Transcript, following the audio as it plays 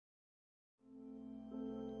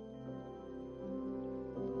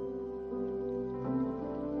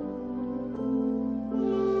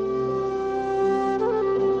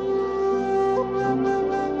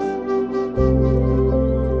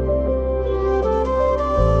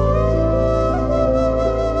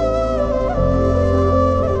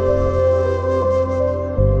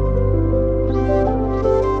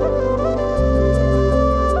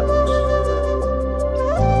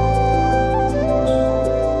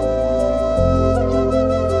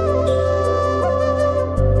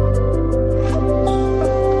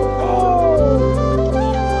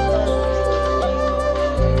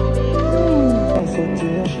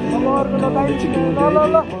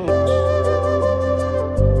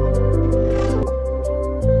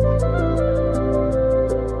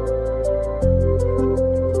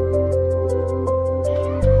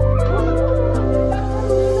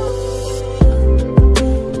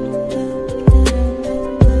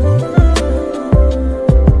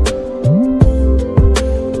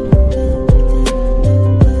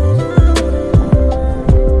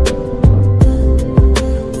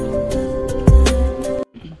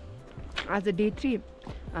Day 3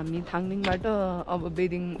 हामी थाङलिङबाट अब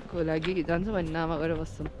बेदिङको लागि जान्छौँ भन्ने नामा गरेर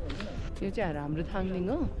बस्छौँ। यो चाहिँ हाम्रो थाङलिङ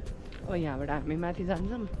हो। अब यहाँबाट हामी माथि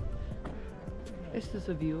जान्छौँ। यस्तो छ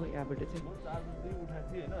भ्यू यहाँबाट चाहिँ।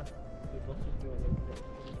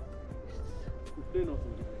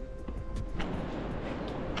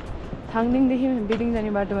 थाङलिङदेखि बेदिङ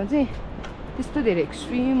जाने बाटोमा चाहिँ त्यस्तो धेरै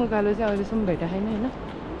एक्सट्रिम उकालो चाहिँ अहिलेसम्म भेटाएको छैन होइन।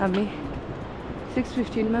 हामी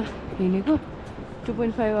 6:15 मा हिँडेको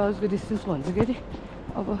 2.5 आवर्सको डिस्टेन्स भन्छ कि अरे।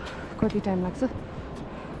 अब कति टाइम लाग्छ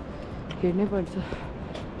हेर्नै पर्छ।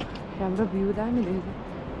 हाम्रो भ्यू दामी देख्छ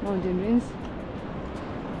माउन्टेन रेन्ज।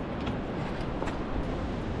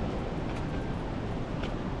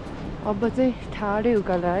 अब चाहिँ ठाडै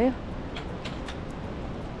उकालो आयो।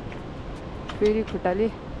 फेरि खुट्टाले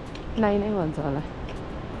नाइ नै भन्छ होला।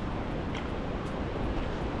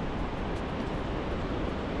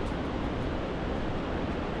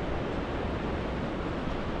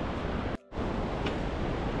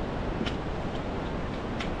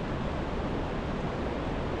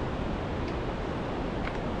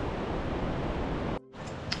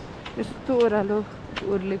 यस्तो ओह्रालो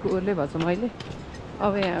ओर्लेको ओर्ले भएको छ मैले।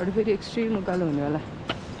 अब यहाँबाट फेरि एक्सट्रिम उकालो हुने होला।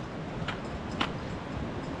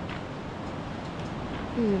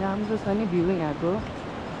 राम्रो छ नि भ्यू यहाँको।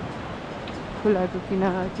 खोलाको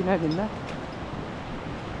किनार किनार हिँड्दा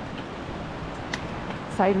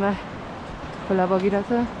साइडमा खोला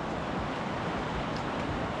बगिरहेछ।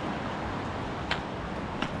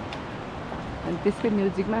 अनि त्यसकै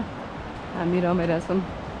नजिकमा हामी रमाइरहेछौँ।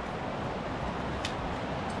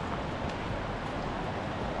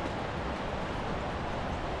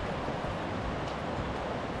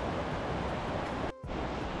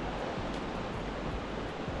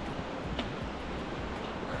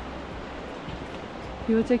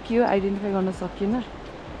 यो चाहिँ के हो आइडेन्टिफाई गर्न सकिएन,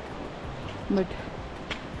 but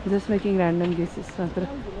just making random guesses मात्र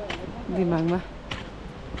दिमागमा।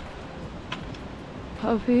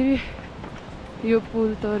 अब फेरि यो पुल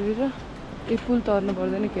तरेर पुल तर्नु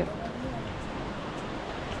पर्दैन क्या।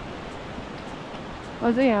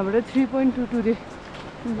 अझै यहाँबाट 3.22 दे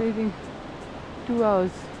बेदिङ 2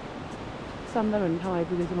 आवर्स सामना भन्ने ठाउँ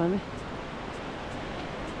आइपुगेछौँ हामी।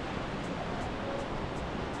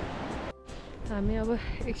 हामी अब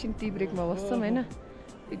एकछिन टी ब्रेकमा बस्छौँ होइन।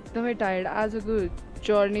 एकदमै टायर्ड आजको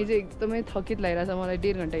जर्नी चाहिँ एकदमै थकित लागिरहेछ मलाई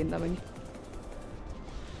 1.5 घन्टा हिँड्दा पनि।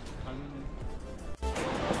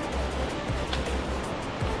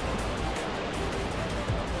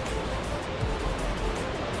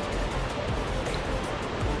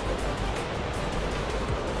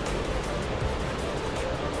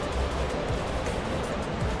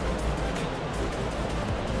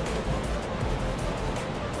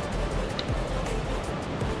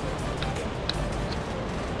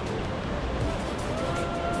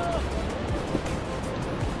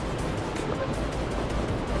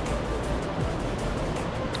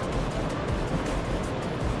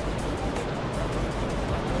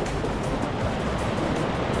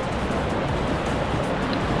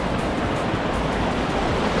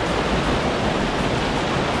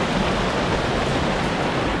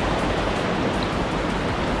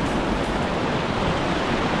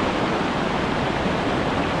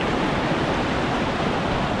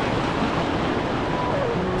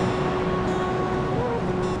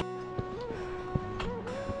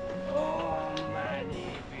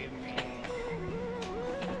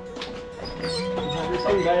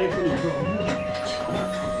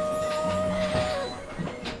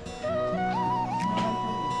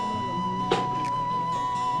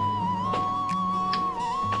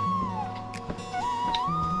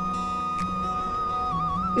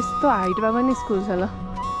 यस्तो हाइटमा पनि स्कुल छ ल।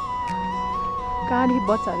 कहाँदेखि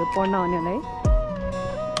बच्चाहरू पढ्न आउने होला है।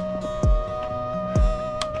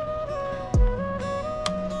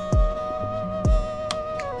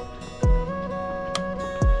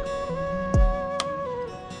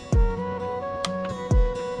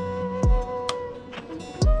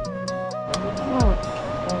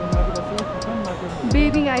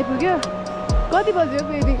 बेदिङ आइपुग्यो। कति बज्यो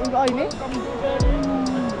बेदिङ अहिले?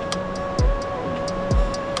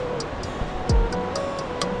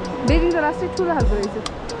 बेदिङ त लास्टै ठुलो खालको रहेछ।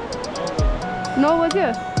 9 बज्यो।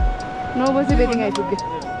 9 बजी बेदिङ आइपुग्यो।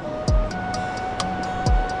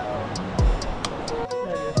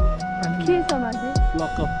 के छ माथि?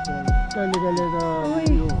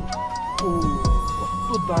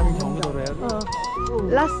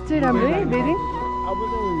 लास्ट चाहिँ राम्रो है बेदिङ।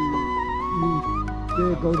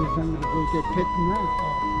 गौरीसँगको त्यो खेतमा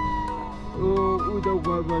उदौ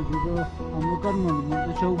गएपछि त हाम्रो कर्महरूमा त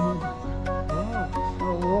छेउमा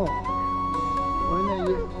हो होइन।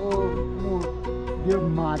 यो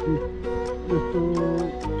माथि यस्तो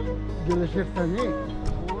glacial छ नि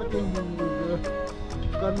हो त्यो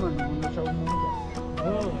कर्म हुन सक्नु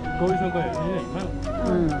गौरीसँग हेर्ने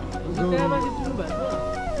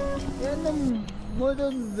एकदम म त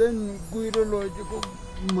झन् कुहिरो लगेको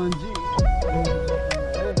मान्छे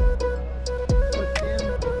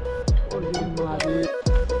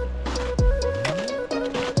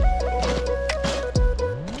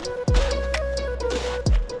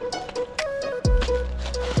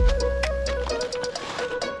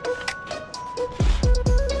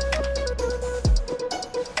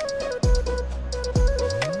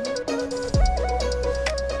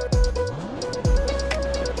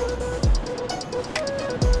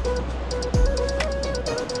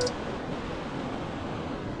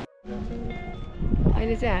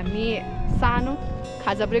अहिले चाहिँ हामी सानो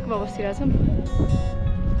खाजा ब्रेकमा बसिरहेछौँ।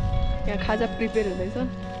 यहाँ खाजा प्रिपेयर हुँदैछ।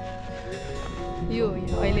 यो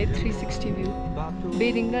अहिले 360 भ्यू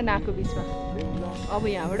बेदिङ र नाको बिचमा। अब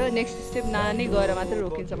यहाँबाट नेक्स्ट स्टेप नानी गएर मात्र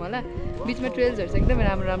रोकिन्छ मलाई। बिचमा ट्रेल्सहरू चाहिँ एकदमै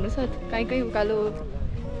राम्रो राम्रो छ। कहीँ कहीँ उकालो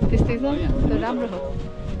त्यस्तै छ तर राम्रो हो।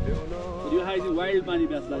 यो हाई चाहिँ वाइल्ड पानी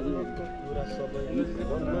प्यास लाग्छ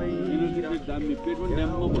दामी पेट पनि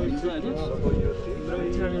ड्याममा भइन्छ हैन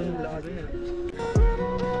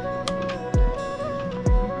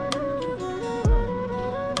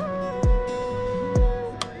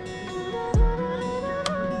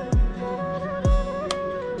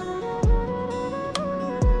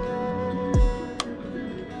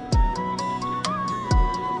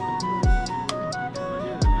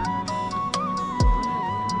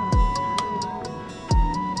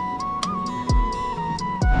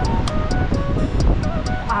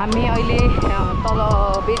हामी अहिले तल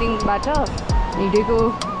बेदिङबाट हिँडेको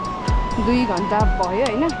 2 घन्टा भयो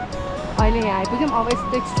हैन। अहिले यहाँ आइपुग्यौँ। अब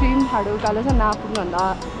यस्तो एक्सट्रिम ठाडो उकालो छ नपुग्नुभन्दा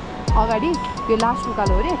अगाडि यो लास्ट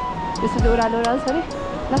उकालो हो रे। त्यसपछि ओह्रालो ओह्रालो छ अरे।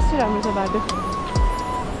 लास्टै राम्रो छ बाटो।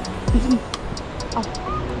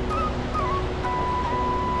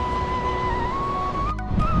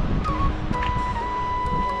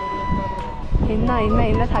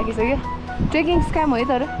 हिँड्न थाकिसक्यो। ट्रेकिङ स्क्याम हो है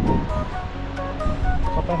तर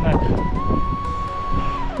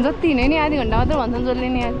जति हिँड्यो नि आधी घन्टा मात्र भन्छन् जसले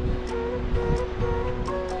नि आज।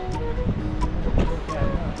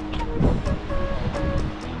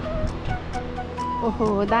 ओहो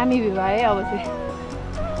दामी भ्यू आयो अब चाहिँ।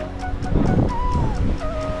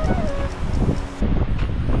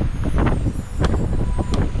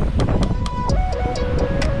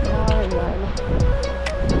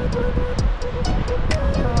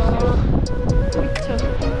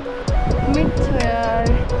 मिठो यार।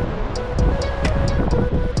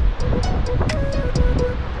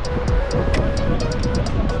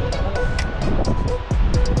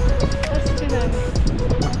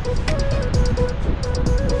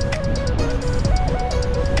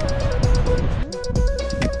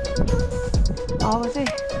 अब चाहिँ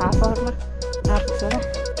हाफ आवरमा आएको होला।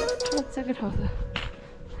 मजाको ठाउँ छ।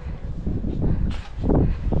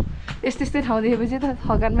 यस्तै ठाउँ देखेपछि त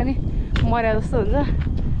थकान पनि मर्या जस्तो हुन्छ।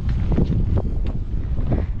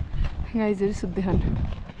 गाइजहरू सुत्दै छन्।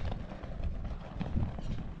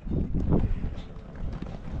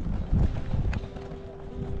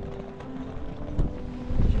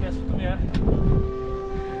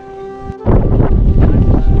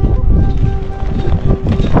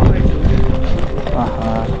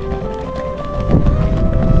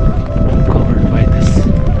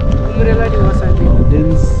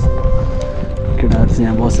 केटाहरू चाहिँ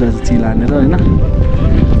यहाँ बसेर चिल हानेर होइन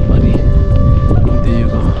अनि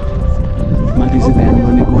त्यहीको माथि चाहिँ ध्यान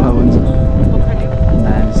गर्ने गुफा भन्छ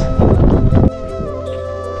दामी छ।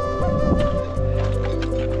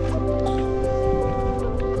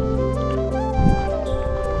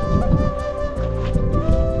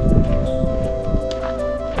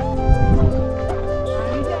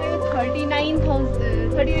 हामी चाहिँ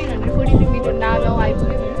 3943 मिटर नागाउँ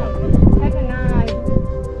आइपुग्यौँ होइन।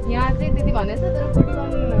 यहाँ चाहिँ त्यति भनेछ तर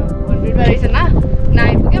 4100 रहेछ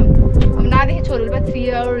नआइपुग्यौँ। अब नादेखि छो रोल्पा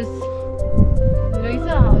 3 आवर्स रहेछ।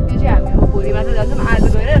 त्यो चाहिँ हामी अब भोलि मात्र जान्छौँ। आज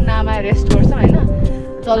गएर नामा रेस्ट गर्छौँ होइन।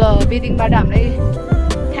 तल बेदिङबाट हामीलाई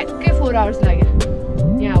ठ्याक्कै 4 आवर्स लाग्यो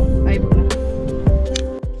यहाँ आइपुग्न।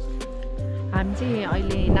 हामी चाहिँ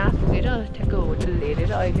अहिले नापुगेर ठ्याक्क होटल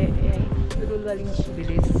हेरेर अहिले रोलवालिङ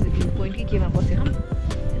भिलेज भ्यू पोइन्ट कि केमा बसेको होइन।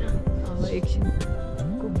 अब एकछिन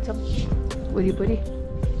घुम्छौँ वरिपरि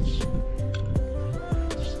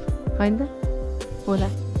होइन त होला।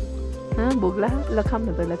 भोक लाग्यो ल खाऊँ न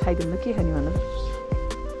त। ल खाइदिउँ न। के खाने भन।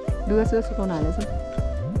 लुगा सुगा सुकाउन हालेछौँ।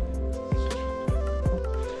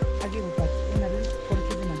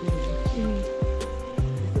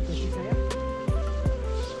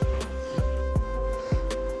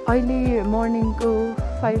 अहिले मर्निङको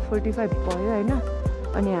 5:45 भयो होइन।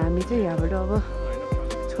 अनि हामी चाहिँ यहाँबाट अब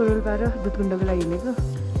छो रोल्पा र दुधकुण्डको लागि हिँडेको।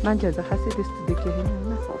 मान्छेहरू त खासै त्यस्तो देखेको छैन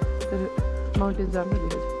होइन, तर माउन्टेन्स राम्रो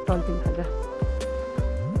देखेको छ टल्किन थाल्दा।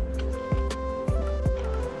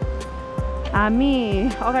 हामी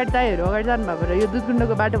अगाडि दाइहरू अगाडि जानुभएको र यो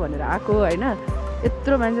दुधकुण्डको बाटो भनेर आएको होइन।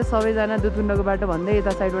 यत्रो मान्छे सबैजना दुधकुण्डको बाटो भन्दै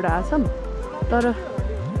यता साइडबाट आछौँ, तर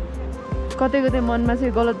कतै कतै मनमा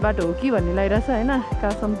चाहिँ गलत बाटो हो कि भन्ने लागिरहेछ होइन।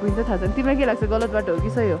 कहाँसम्म पुगिन्छ थाहा छैन। तिमीलाई के लाग्छ, गलत बाटो हो कि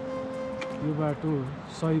सही हो? यो बाटो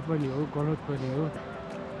सही पनि हो गलत पनि हो,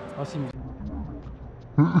 असीम।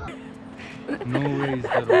 No way is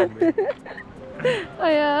the wrong way.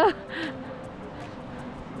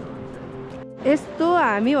 यस्तो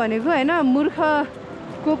हामी भनेको होइन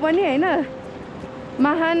मूर्खको पनि होइन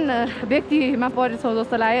महान व्यक्तिमा परेछौँ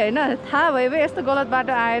जस्तो लाग्यो होइन। थाहा भयो भाइ यस्तो गलत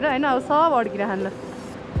बाटो आएर होइन अब सब अड्किरहन् ल।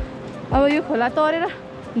 अब यो खोला तरेर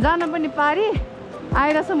जान पनि पारी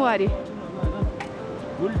आइरहेछ मुहारी।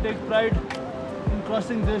 We'll take pride in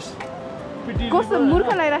crossing this pity river. कस्तो मूर्ख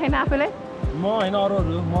लागिराखेन आफैलाई? म होइन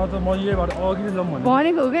अरूहरू, म त म यहीबाट अघि नै जाउँ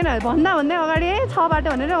भनेको हुँदैन, भन्दा भन्दै अगाडि छ बाटो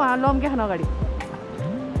भनेर उहाँ लम्के खान अगाडि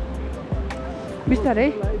बिस्तारै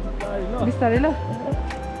बिस्तारै ल।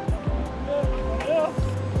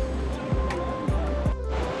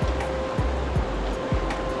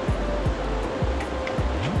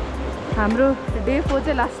 हाम्रो डे 4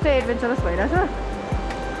 चाहिँ लास्टै एडभेन्चरस भइरहेछ।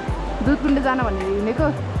 दुधकुण्ड जान भनेर हिँडेको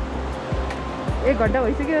 1 घन्टा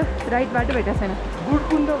भइसक्यो, राइट बाटो भेटेको छैन।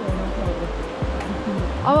 दुधकुण्ड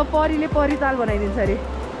अब परीले परी ताल बनाइदिन्छ अरे,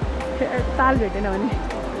 ताल भेटेन भने।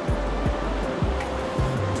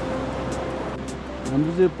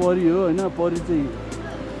 हाम्रो चाहिँ परी हो होइन। परी चाहिँ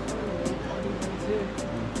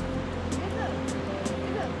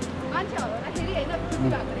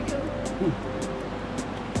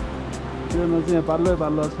त्योमा चाहिँ यहाँ पाल्लो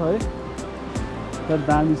पाल्लो छ है, तर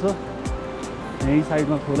दामी छ। यहीँ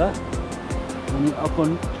साइडमा खोला अनि के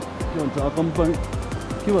भन्छ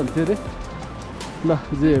के भन्थ्यो अरे ल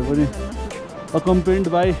जे पनि अकम्पेन्ड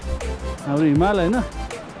बाई हाम्रो हिमाल होइन।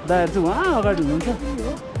 दाइहरू चाहिँ उहाँ अगाडि हुनुहुन्छ।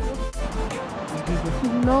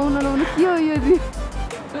 नौन के हो यो जी?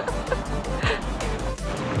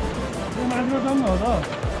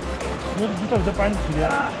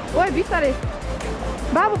 ओए बिस्तारै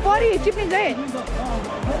बाबु परी चिप्लिन्छ है।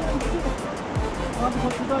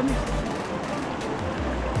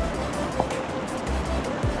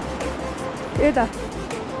 यता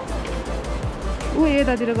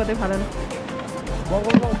यतातिर कतै फालन।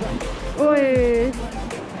 ओए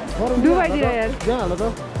डुबाइदिएर यार,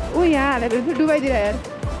 यहाँ हालेको थियो डुबाइदिएर यार।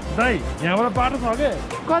 दाइ यहाँबाट बाटो छ के?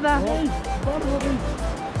 कता?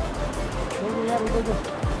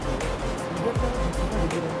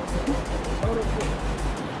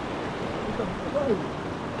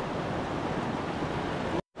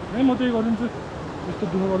 म त्यही गरिदिन्छु, यस्तो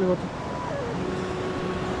दुःख गर्ने गर्छु।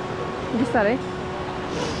 बिस्तारै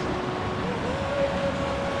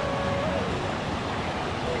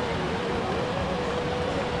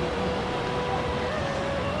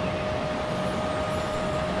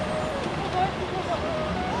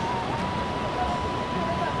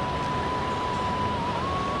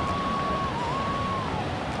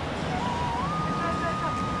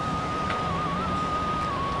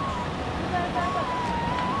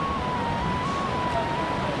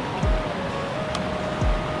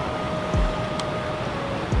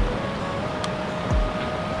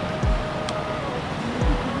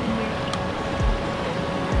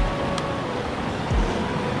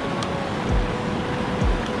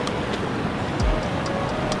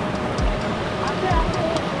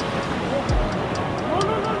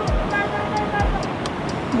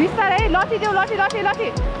लठी देऊ, लठी लठी लठी।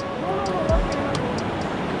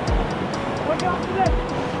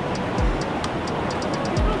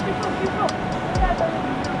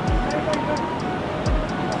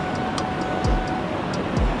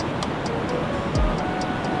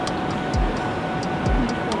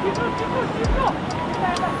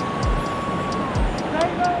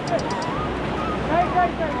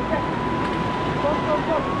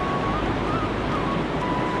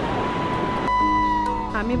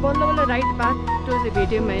 हामी बल्ल बल्ल राइट बाटो चाहिँ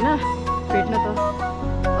भेट्यौँ होइन। भेट्न त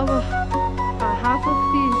अब हाफ अफ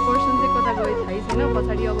दी पर्सन चाहिँ कता गयो थाहै छैन।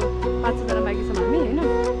 पछाडि अब 5-6जना बाँकी छौँ हामी होइन।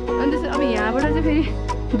 अनि त्यसै अब यहाँबाट चाहिँ फेरि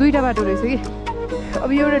 2टा बाटो रहेछ कि। अब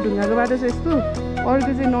एउटा ढुङ्गाको बाटो छ यस्तो,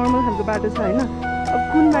 अर्को चाहिँ नर्मल खालको बाटो छ होइन। अब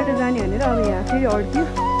कुन बाटो जाने भनेर अब यहाँ फेरि अड्क्यो।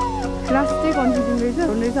 लास्ट चाहिँ कन्फ्युजन रहेछ।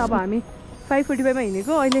 अब हामी 5:45 मा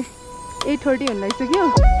हिँडेको, अहिले 8:30 हुन लागिसक्यो।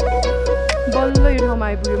 बल्ल यो ठाउँमा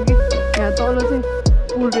आइपुग्यौँ कि। यहाँ तल चाहिँ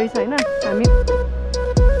पुल रहेछ होइन। हामी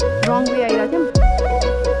रङ वे आइरहेको थियौँ,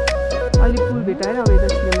 अहिले पुल भेटाएर अब यता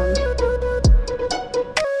छिर्यौँ हामी।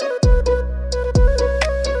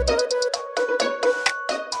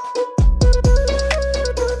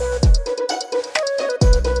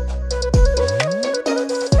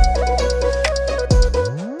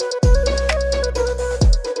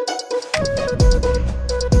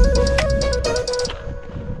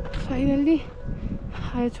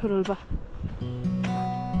 आयो छो Rolpa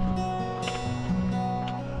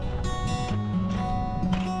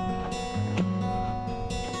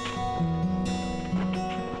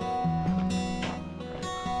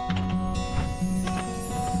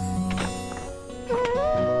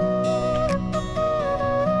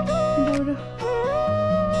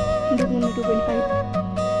Dudhkunda 2.5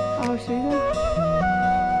 hours later,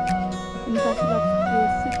 and that's about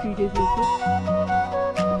 3 days later.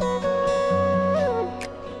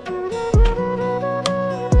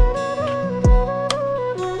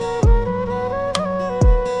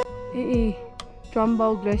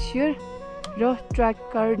 Trombau glacier, र ट्र्याक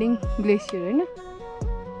कार्डिङ ग्लेसियर हैन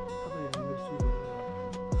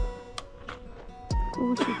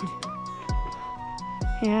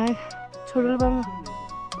यहाँ छो रोल्पामा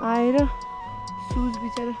आएर सुज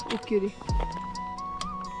बिचरा उक्यो रे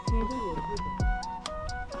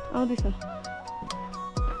आउँदैछ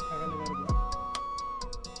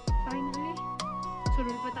फाइनली छो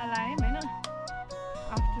रोल्पा तल आयौँ हैन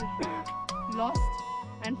after lost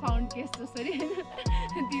and found case जसरी हैन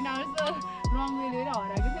 3 आवर्स त रङ वे लिएर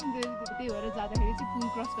हराएको थियौँ त्यही भएर जाँदाखेरि चाहिँ पुल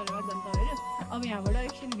क्रस गरेर जान्छ हैन अब यहाँबाट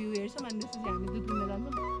एकछिन भ्यू हेर्छौँ अनि त्यसपछि हामी दुधकुण्ड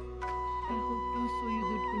जान्छौँ I hope to so you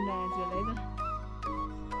Dudhkund आज है त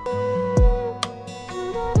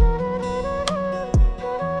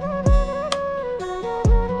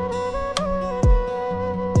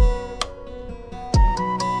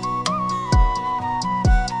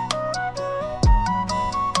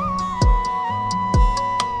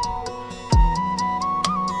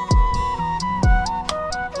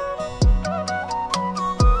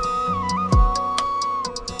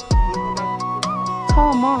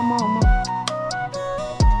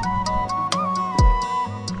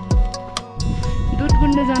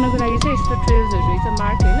दुधकुण्ड जानको लागि चाहिँ यस्तो ट्रेल्सहरू रहेछ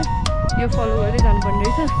मार्क होइन यो फलो गर्दै जानुपर्ने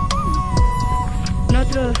रहेछ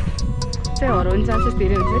नत्र चाहिँ हराउने चान्सेस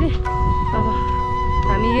धेरै हुन्छ अरे अब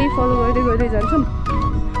हामी यही फलो गर्दै जान्छौँ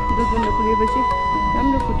दुधकुण्ड पुगेपछि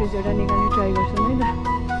राम्रो फुटेज एउटा निकाल्ने ट्राई गर्छौँ है त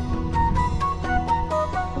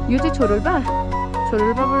यो चाहिँ छो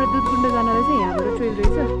रोल्पाबाट दुधकुण्ड जानलाई चाहिँ यहाँबाट ट्रेल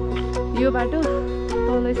रहेछ यो बाटो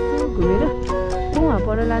तल यस्तो घुमेर वहाँ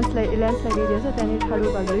पर ल्यान्डस्लाइड एरिया छ त्यहाँनिर ठाडो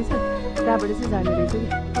भएको रहेछ त्यहाँबाट चाहिँ जाने रहेछ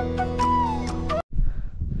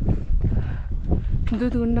कि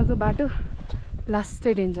दुधकुण्डको बाटो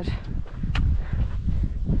लास्टै डेन्जर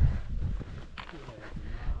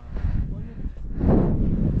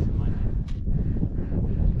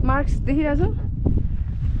मार्क्स देखिरहेको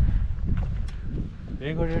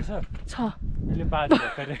छ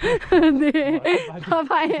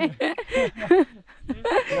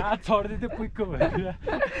छोड्दै थियो पुइक्को भएर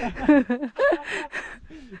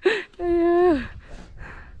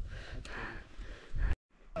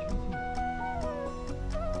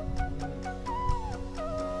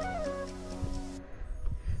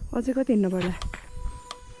अझै कति हिँड्नु पर्ला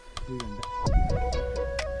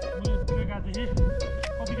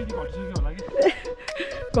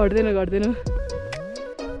घट्दैन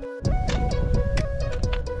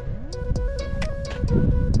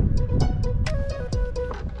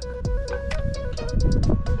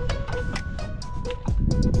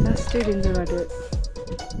लास्टै डेन्जर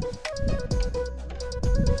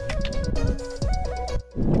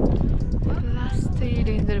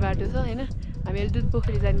बाटो छ होइन हामीहरू दुध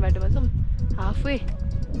पोखरी जाने बाटोमा छौँ हाफवे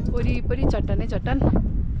वरिपरि चट्टानै चट्टान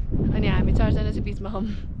अनि हामी 4 जना चाहिँ बिचमा छौँ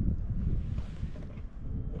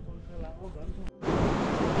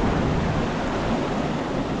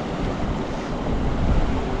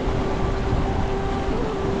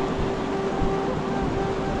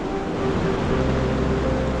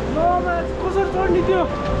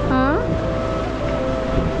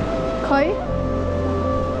खै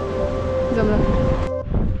जम्ला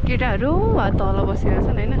केटाहरू तल बसिरहेको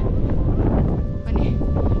छन् होइन अनि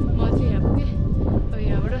म चाहिँ यहाँ पुगेँ अब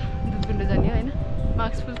यहाँबाट दुधकुण्ड जाने हो होइन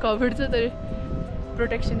मास्क फुल कभर्ड छ तर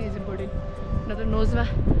प्रोटेक्सन इज इम्पोर्टेन्ट नत्र नोजमा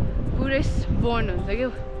पुरै बर्न हुन्छ क्या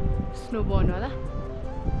स्नो बर्न होला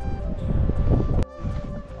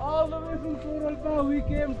All the way from Tsho Rolpa we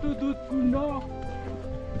came to Dudhkunda.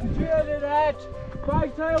 Situated at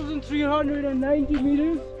 5,390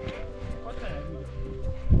 meters.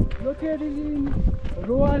 Located in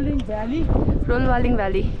Rolwaling Valley. Rolwaling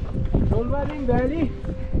Valley.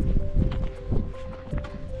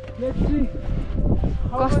 Let's see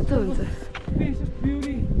how much of a piece of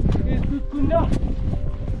beauty is Dudhkunda.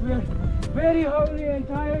 We are very hungry and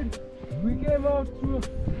tired. We came out through a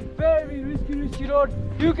very risky road.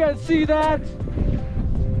 You can see that.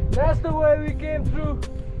 That's the way we came through.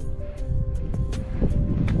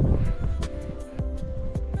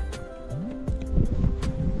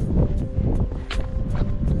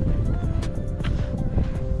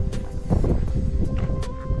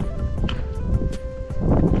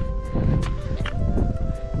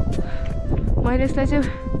 मैले यसलाई चाहिँ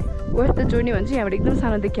worth the journey भन्छु। यहाँबाट एकदम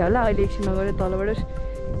सानो देखियो होला, अहिले एकछिनमा गएर तलबाट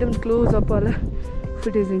एकदम क्लोज अप वाला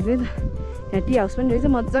फुटेज दिन्छ नि त। यहाँ टी हाउस पनि रहेछ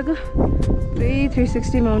मजाको, पुरै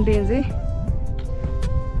 360 माउन्टेन चाहिँ।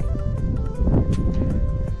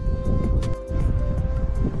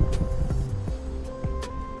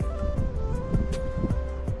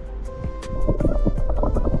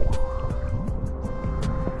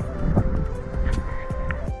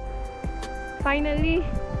 फाइनली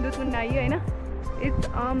दुधकुण्ड आयो होइन। इट्स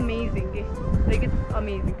अमेजिङ के, लाइक इट्स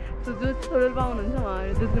अमेजिङ। सो जो छो रोल्पा आउनुहुन्छ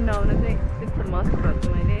उहाँहरू दुधकुण्ड आउन चाहिँ इट्स अ मस्ट भन्छु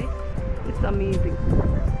मैले। It's amazing.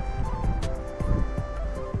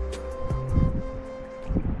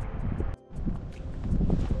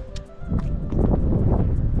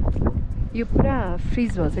 यो पुरा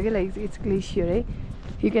फ्रिज भन्छ क्या, लाइक इट्स ग्लेसियर है।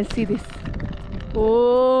 You can see this. ओ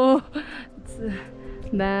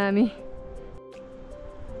दामी।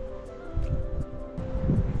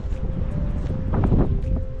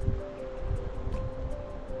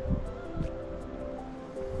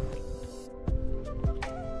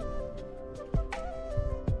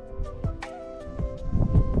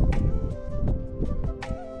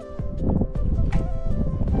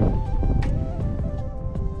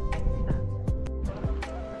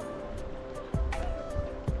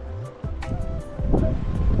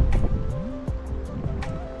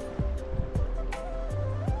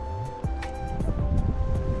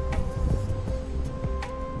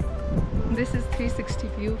 This is 360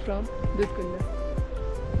 view from Dudhkunda.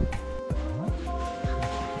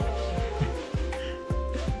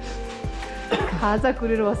 खाजा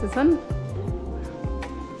कुरेर बसेछन्।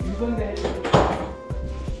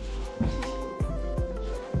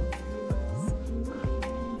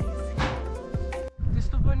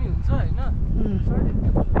 त्यस्तो पनि हुन्छ हैन। सर्टेन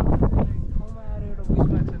ठाउँमा आएर एउटा विश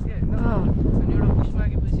माग्छ के हैन। अनि एउटा विश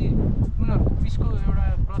मागेपछि उनीहरूको विशको एउटा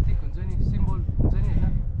प्रतीक हुन्छ नि, सिम्बल हुन्छ नि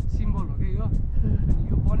हैन। सिम्बल हो कि यो। अनि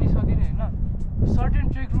यो बनिसक्यो नि हैन। सर्टेन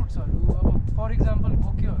ट्रेक रुट्सहरू अब फर इक्जाम्पल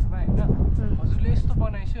गोक्योहरूमा हैन, हजुरले यस्तो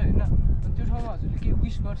बनाइसक्यो हैन। अनि त्यो ठाउँमा हजुरले के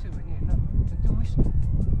विश गर्छ भने हैन, त्यो विश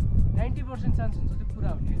 90% चान्स हुन्छ त्यो पुरा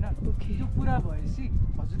हुने हैन। त्यो पुरा भएपछि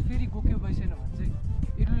हजुर फेरि गोक्यो गइसेन भने चाहिँ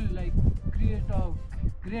it will like create a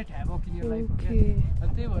great ह्याभक in your life हो क्या।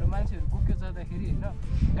 अनि त्यही भएर मान्छेहरू गोक्यो जाँदाखेरि हैन,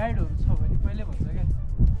 गाइडहरू छ भने पहिले भन्छ क्या,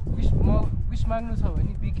 विश माग्नु छ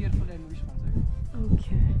भने बी केयरफुल एन्ड विश भन्छ क्या।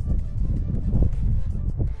 ओके।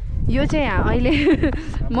 यो चाहिँ यहाँ अहिले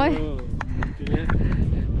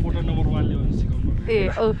ए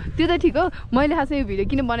त्यो त ठिक हो। मैले खासमा यो भिडियो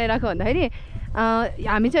किन बनाइराखेको भन्दाखेरि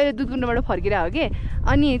हामी चाहिँ अहिले दुधकुण्डबाट फर्किरहेको के,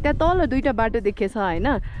 अनि त्यहाँ तल दुईवटा बाटो देखेछ होइन।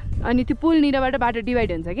 अनि त्यो पुलनिरबाट बाटो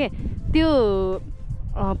डिभाइड हुन्छ के, त्यो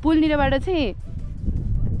पुलनिरबाट चाहिँ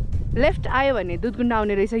लेफ्ट आयो भने दुधकुण्ड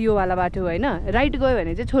आउने रहेछ योवाला बाटो होइन, राइट गयो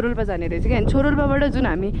भने चाहिँ छो रोल्पा जाने रहेछ क्या। अनि छो रोल्पाबाट जुन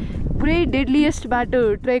हामी पुरै डेडलिएस्ट बाटो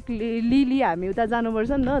ट्रेक लिली हामी उता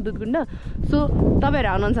जानुपर्छ नि त दुधकुण्ड। सो तपाईँहरू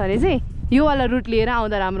आउनुहुन्छ भने चाहिँ योवाला रुट लिएर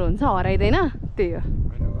आउँदा राम्रो हुन्छ, हराइँदैन। त्यही हो।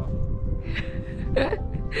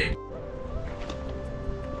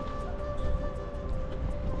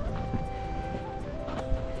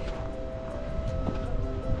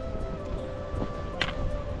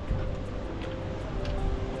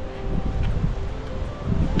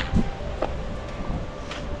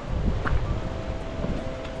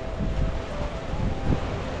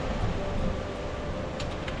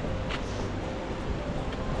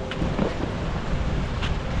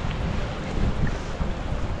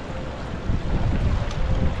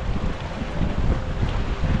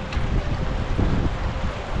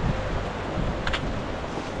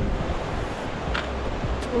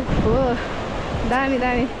 दामी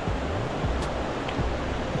दामी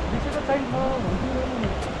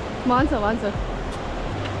भन्छ भन्छ।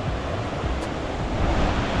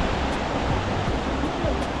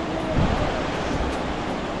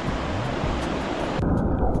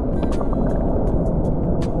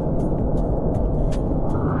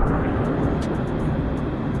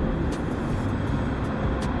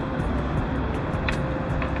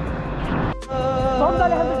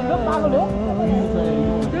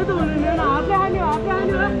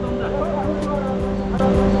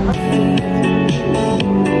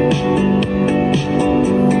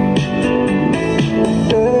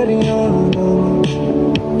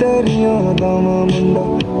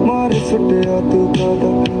 मार सुटिया तू कादा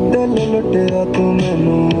दिल लुटिया तू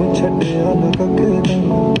मैनू छड्डिया न ककदा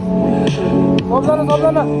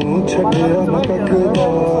छड्डिया न ककदा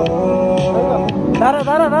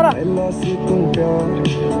पहला सी तू प्यार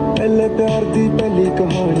पहले प्यार दी पहली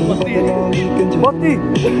कहानी बदलांगी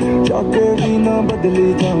कंज जाके भी ना बदली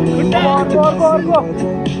जानी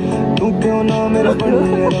तू क्यों ना मेरे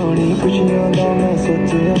बनी रानी खुशियां दा मैं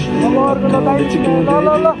सोचिया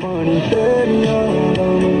पानी तेरियां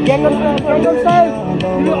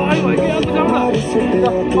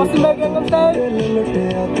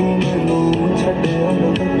लुटिया तू मैनू छड्डिया ना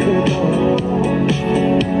तकदा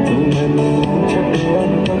तू मैनू छड्डिया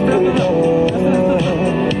ना तकदा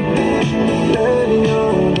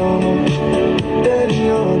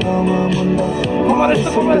तेरियां गावां मुंडा मार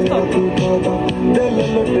सुटिया तू कादा दिल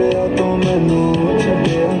लुटिया तू मैनू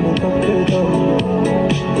छड्डिया ना तकदा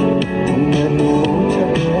तू मैनू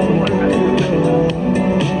छड्डिया ना तकदा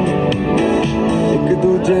एक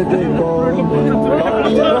दूजे दे कोल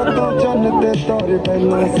रातों चन्न ते तारे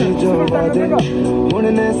पहला सी जो बाजे हुण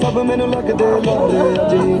ने सब मैनू लगदे लारे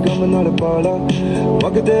अज ही गम नाल पाला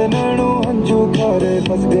वगदे नैणों हंझू खारे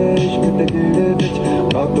फस गए इश्क ते कीड़े विच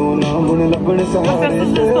रातों ना हुण लभण सहारे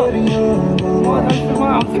तेरियां गावां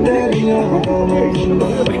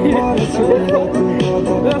मार सुटिया तू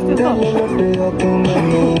कादा दिल लुटिया तू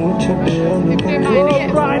मैनू छड्डिया ना तकदा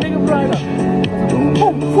तू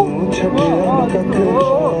मैनू छड्डिया ना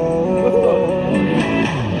तकदा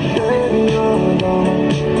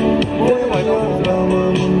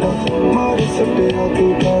मार सुटिया तू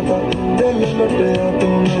कादा दिल लुटिया तू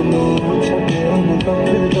मैनू छड्डिया ना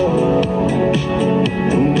तकदा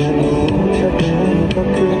तू मैनू छड्डिया ना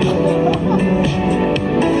तकदा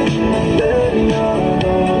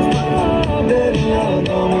तेरियां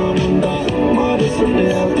गावां मुंडा मार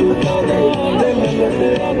सुटिया तू कादा दिल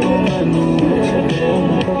लुटिया तू मैनू छड्डिया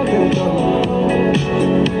ना तकदा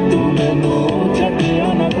तू मैनू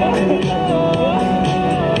छड्डिया ना तकदा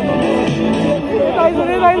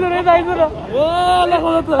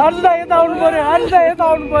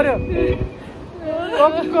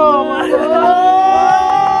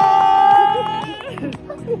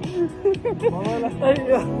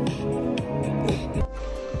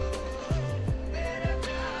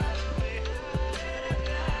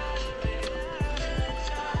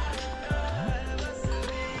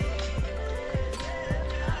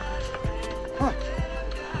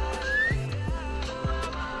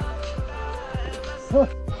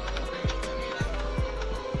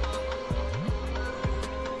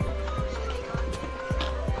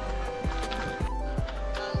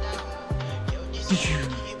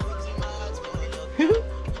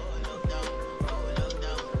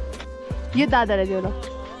ये दादालाई देऊ ल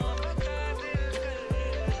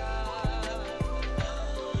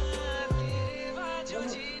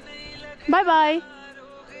बाई बाई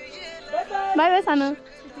बाई बाई सानो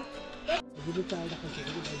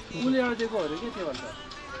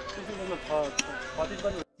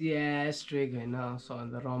ट्रेक होइन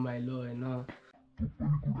रमाइलो होइन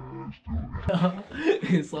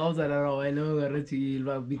सबजना रमाइलो गरेर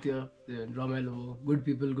चिलमा बित्यो रमाइलो गुड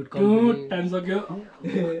पिपल गुड टाइम सक्यो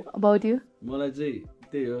अबाउट यु मलाई चाहिँ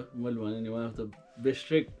त्यही हो मैले भने नि one of the best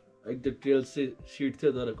trek एक त ट्रेल सिट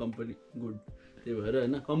थियो तर कम्पनी गुड त्यही भएर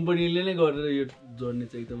होइन कम्पनीले नै गरेर यो जोड्ने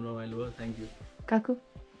चाहिँ एकदम रमाइलो भयो थ्याङ्क यू काकु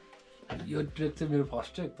यो ट्रेक चाहिँ मेरो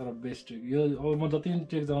फर्स्ट ट्रेक तर बेस्ट ट्रेक यो अब म जति पनि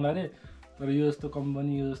ट्रेक जाउँला अरे तर यो जस्तो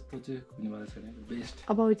कम्पनी यो जस्तो चाहिँ हुनेवाला छैन best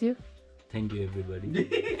about you thank you everybody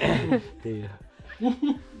त्यही हो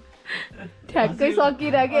ठ्याक्कै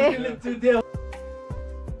सकिराखे